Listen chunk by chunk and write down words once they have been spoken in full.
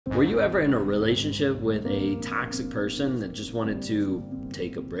Were you ever in a relationship with a toxic person that just wanted to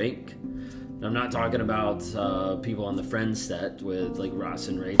take a break? I'm not talking about people on the Friends set with like Ross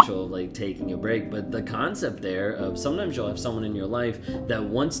and Rachel like taking a break, but the concept there of sometimes you'll have someone in your life that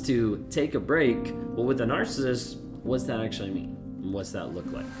wants to take a break. Well, with a narcissist, what's that actually mean? And what's that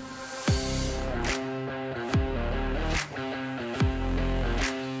look like?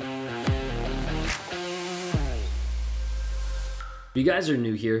 If you guys are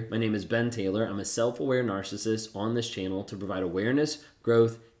new here, my name is Ben Taylor. I'm a self-aware narcissist on this channel to provide awareness,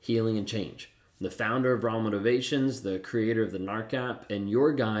 growth, healing, and change. I'm the founder of Raw Motivations, the creator of the NARC app, and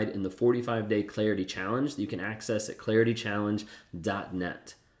your guide in the 45-day Clarity Challenge that you can access at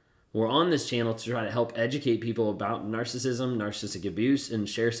claritychallenge.net. We're on this channel to try to help educate people about narcissism, narcissistic abuse, and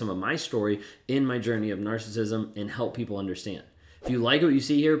share some of my story in my journey of narcissism and help people understand. If you like what you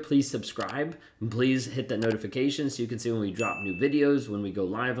see here, please subscribe and please hit that notification so you can see when we drop new videos, when we go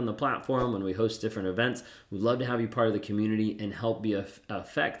live on the platform, when we host different events. We'd love to have you part of the community and help be an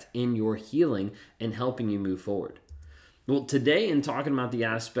effect in your healing and helping you move forward. Well, today in talking about the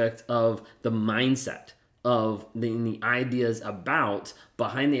aspect of the mindset of the ideas about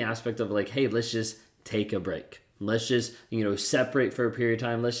behind the aspect of like, hey, let's just take a break. Let's just, separate for a period of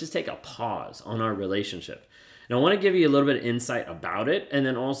time. Let's just take a pause on our relationship. Now, I want to give you a little bit of insight about it and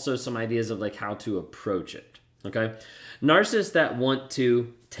then also some ideas of like how to approach it, okay? Narcissists that want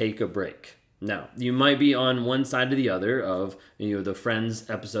to take a break. Now, you might be on one side or the other of, the Friends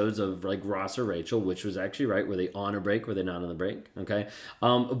episodes of like Ross or Rachel, which was actually right. Were they on a break? Were they not on the break? Okay.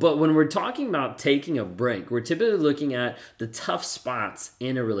 But when we're talking about taking a break, we're typically looking at the tough spots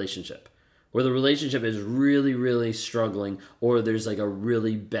in a relationship, where the relationship is really, really struggling or there's like a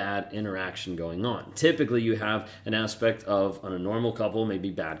really bad interaction going on. Typically, you have an aspect of, on a normal couple, maybe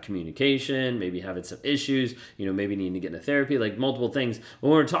bad communication, maybe having some issues, maybe needing to get into therapy, like multiple things.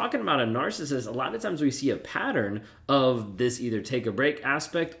 When we're talking about a narcissist, a lot of times we see a pattern of this either take a break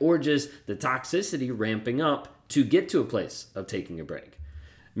aspect or just the toxicity ramping up to get to a place of taking a break.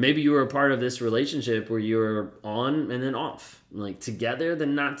 Maybe you were a part of this relationship where you were on and then off, like together,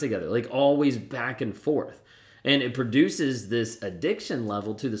 then not together, like always back and forth. And it produces this addiction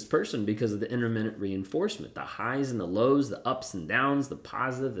level to this person because of the intermittent reinforcement, the highs and the lows, the ups and downs, the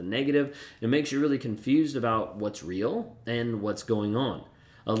positive, the negative. It makes you really confused about what's real and what's going on.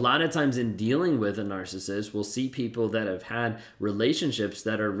 A lot of times in dealing with a narcissist, we'll see people that have had relationships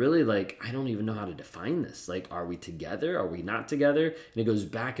that are really like, I don't even know how to define this. Like, are we together? Are we not together? And it goes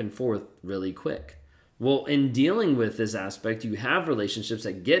back and forth really quick. Well, in dealing with this aspect, you have relationships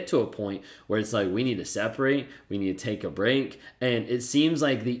that get to a point where it's like, we need to separate, we need to take a break. And it seems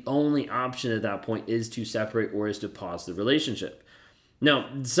like the only option at that point is to separate or is to pause the relationship. Now,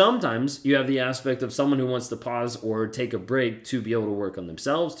 sometimes you have the aspect of someone who wants to pause or take a break to be able to work on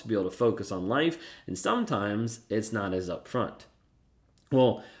themselves, to be able to focus on life, and sometimes it's not as upfront.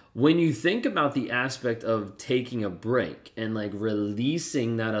 Well, when you think about the aspect of taking a break and like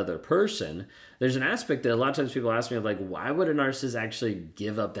releasing that other person, there's an aspect that a lot of times people ask me of like, why would a narcissist actually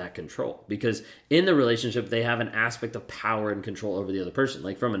give up that control? Because in the relationship, they have an aspect of power and control over the other person.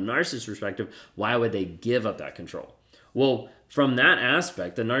 Like from a narcissist perspective, why would they give up that control? Well, from that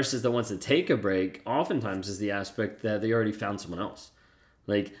aspect, the narcissist that wants to take a break oftentimes is the aspect that they already found someone else.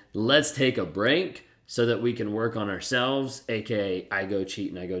 Like, let's take a break so that we can work on ourselves, aka I go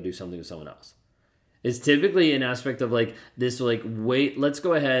cheat and I go do something with someone else. It's typically an aspect of like this, like, wait, let's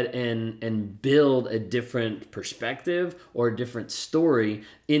go ahead and build a different perspective or a different story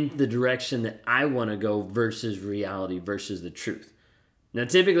in the direction that I want to go versus reality, versus the truth. Now,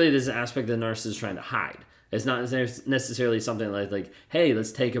 typically, this is an aspect that the narcissist is trying to hide. It's not necessarily something like, hey,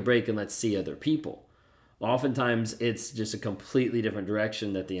 let's take a break and let's see other people. Oftentimes, it's just a completely different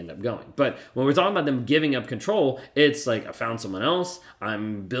direction that they end up going. But when we're talking about them giving up control, it's like, I found someone else.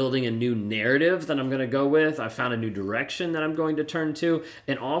 I'm building a new narrative that I'm going to go with. I found a new direction that I'm going to turn to.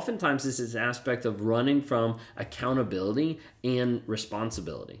 And oftentimes, this is an aspect of running from accountability and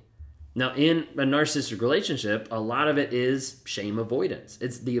responsibility. Now, in a narcissistic relationship, a lot of it is shame avoidance.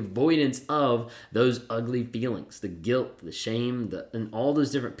 It's the avoidance of those ugly feelings, the guilt, the shame, and all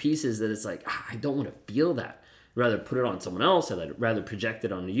those different pieces that it's like, I don't want to feel that. I'd rather put it on someone else. I'd rather project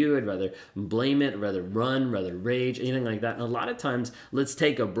it onto you. I'd rather blame it, rather run, rather rage, anything like that. And a lot of times, let's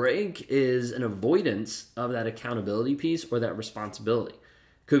take a break is an avoidance of that accountability piece or that responsibility.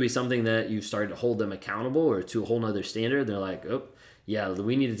 Could be something that you started to hold them accountable or to a whole nother standard. They're like, oh, yeah,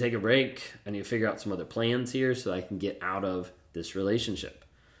 we need to take a break. I need to figure out some other plans here so I can get out of this relationship.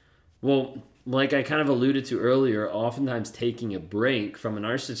 Well, like I kind of alluded to earlier, oftentimes taking a break from a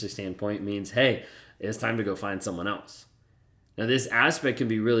narcissistic standpoint means, hey, it's time to go find someone else. Now, this aspect can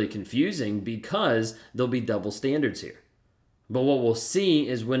be really confusing because there'll be double standards here. But what we'll see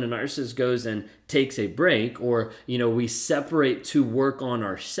is when a narcissist goes and takes a break, or, we separate to work on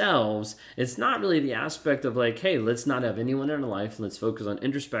ourselves, it's not really the aspect of like, hey, let's not have anyone in our life. Let's focus on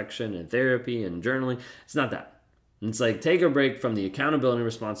introspection and therapy and journaling. It's not that. It's like, take a break from the accountability and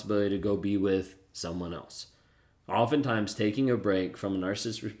responsibility to go be with someone else. Oftentimes, taking a break from a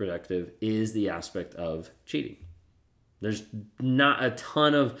narcissist perspective is the aspect of cheating. There's not a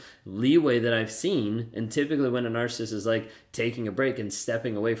ton of leeway that I've seen. And typically when a narcissist is like taking a break and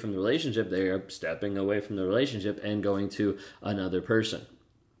stepping away from the relationship, they are stepping away from the relationship and going to another person.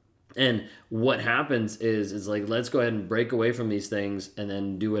 And what happens is like, let's go ahead and break away from these things and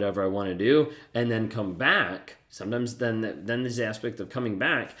then do whatever I want to do and then come back. Sometimes then there's the aspect of coming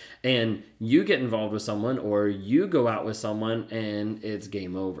back and you get involved with someone or you go out with someone and it's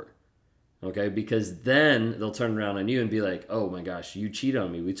game over. Okay, because then they'll turn around on you and be like, oh my gosh, you cheated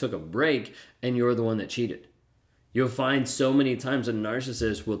on me. We took a break and you're the one that cheated. You'll find so many times a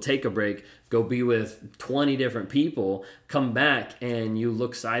narcissist will take a break, go be with 20 different people, come back and you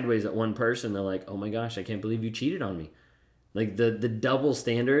look sideways at one person. They're like, oh my gosh, I can't believe you cheated on me. Like the double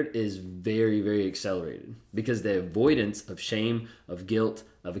standard is very, very accelerated because the avoidance of shame, of guilt,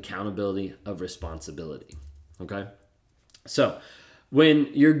 of accountability, of responsibility. Okay, so when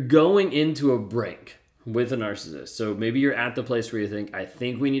you're going into a break with a narcissist, so maybe you're at the place where you think, I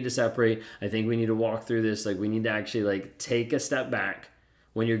think we need to separate. I think we need to walk through this. Like we need to actually like take a step back.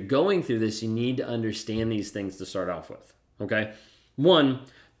 When you're going through this, you need to understand these things to start off with. Okay. One,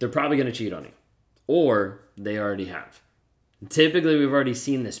 they're probably going to cheat on you or they already have. Typically, we've already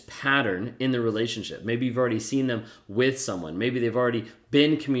seen this pattern in the relationship. Maybe you've already seen them with someone. Maybe they've already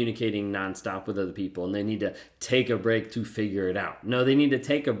been communicating nonstop with other people and they need to take a break to figure it out. No, they need to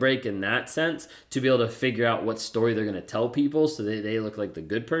take a break in that sense to be able to figure out what story they're going to tell people so that they look like the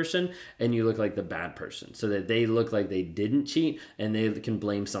good person and you look like the bad person, so that they look like they didn't cheat and they can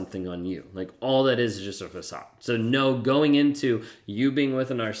blame something on you. Like all that is just a facade. So no, going into you being with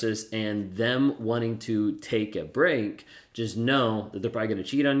a narcissist and them wanting to take a break, just know that they're probably going to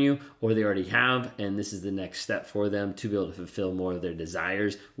cheat on you or they already have, and this is the next step for them to be able to fulfill more of their desires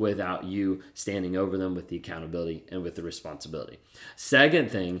without you standing over them with the accountability and with the responsibility. Second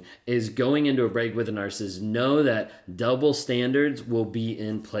thing is going into a break with a narcissist, know that double standards will be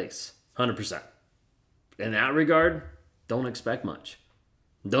in place, 100%. In that regard, don't expect much.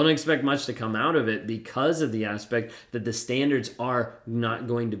 Don't expect much to come out of it because of the aspect that the standards are not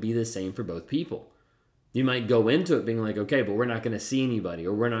going to be the same for both people. You might go into it being like, okay, but we're not going to see anybody,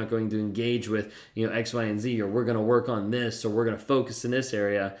 or we're not going to engage with, X, Y, and Z, or we're going to work on this, or we're going to focus in this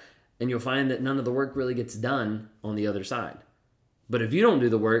area. And you'll find that none of the work really gets done on the other side. But if you don't do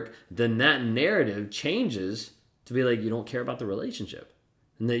the work, then that narrative changes to be like, you don't care about the relationship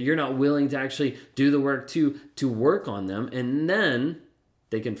and that you're not willing to actually do the work to work on them. And then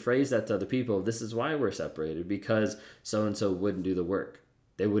they can phrase that to other people. This is why we're separated, because so-and-so wouldn't do the work.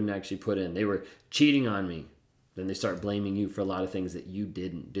 They wouldn't actually put in. They were cheating on me. Then they start blaming you for a lot of things that you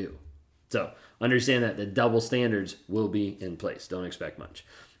didn't do. So understand that the double standards will be in place. Don't expect much.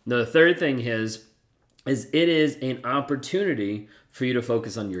 Now, the third thing is it is an opportunity for you to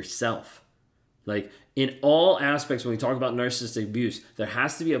focus on yourself. Like in all aspects, when we talk about narcissistic abuse, there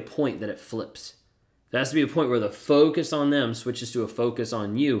has to be a point that it flips. There has to be a point where the focus on them switches to a focus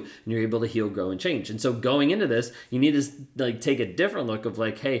on you and you're able to heal, grow, and change. And so going into this, you need to take a different look of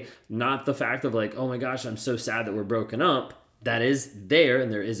like, hey, not the fact of like, oh my gosh, I'm so sad that we're broken up. That is there and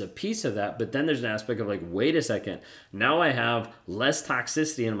there is a piece of that. But then there's an aspect of like, wait a second. Now I have less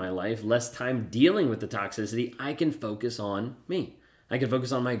toxicity in my life, less time dealing with the toxicity. I can focus on me. I can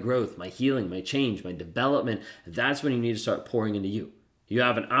focus on my growth, my healing, my change, my development. That's when you need to start pouring into you. You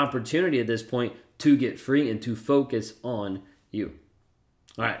have an opportunity at this point to get free and to focus on you.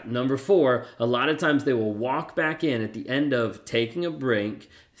 All right, number 4, a lot of times they will walk back in at the end of taking a break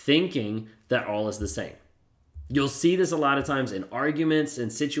thinking that all is the same. You'll see this a lot of times in arguments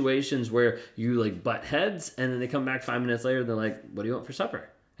and situations where you like butt heads and then they come back 5 minutes later and they're like, what do you want for supper?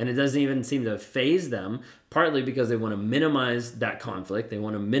 And it doesn't even seem to faze them, partly because they want to minimize that conflict. They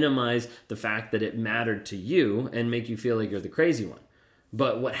want to minimize the fact that it mattered to you and make you feel like you're the crazy one.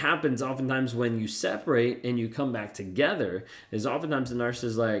 But what happens oftentimes when you separate and you come back together is oftentimes the narcissist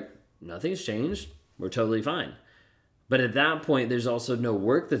is like, nothing's changed. We're totally fine. But at that point, there's also no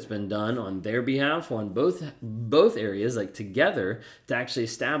work that's been done on their behalf on both areas, like together, to actually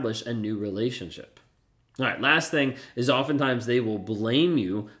establish a new relationship. All right, last thing is oftentimes they will blame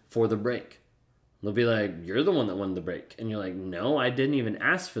you for the break. They'll be like, you're the one that wanted the break. And you're like, no, I didn't even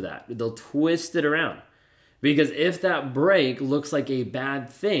ask for that. They'll twist it around. Because if that break looks like a bad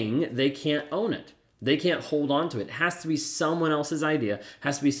thing, they can't own it. They can't hold on to it. It has to be someone else's idea, it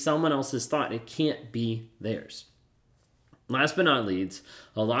has to be someone else's thought. It can't be theirs. Last but not least,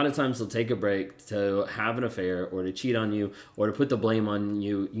 a lot of times they'll take a break to have an affair or to cheat on you or to put the blame on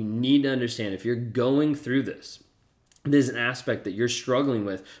you. You need to understand, if you're going through this, there's an aspect that you're struggling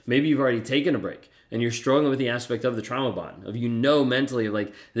with. Maybe you've already taken a break and you're struggling with the aspect of the trauma bond, of mentally,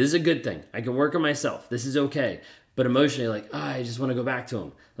 like, this is a good thing. I can work on myself. This is okay. But emotionally, like, I just want to go back to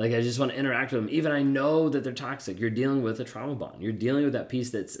them. Like, I just want to interact with them. Even I know that they're toxic. You're dealing with a trauma bond. You're dealing with that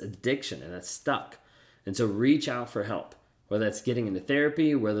piece that's addiction and that's stuck. And so reach out for help, whether that's getting into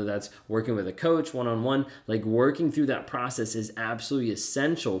therapy, whether that's working with a coach one-on-one. Like, working through that process is absolutely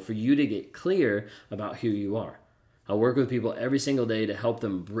essential for you to get clear about who you are. I work with people every single day to help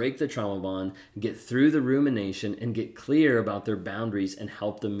them break the trauma bond, get through the rumination, and get clear about their boundaries and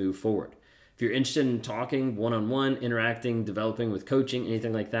help them move forward. If you're interested in talking one-on-one, interacting, developing with coaching,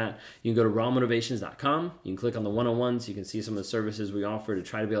 anything like that, you can go to rawmotivations.com. You can click on the one-on-ones. You can see some of the services we offer to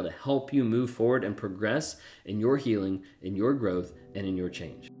try to be able to help you move forward and progress in your healing, in your growth, and in your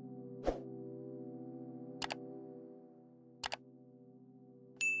change.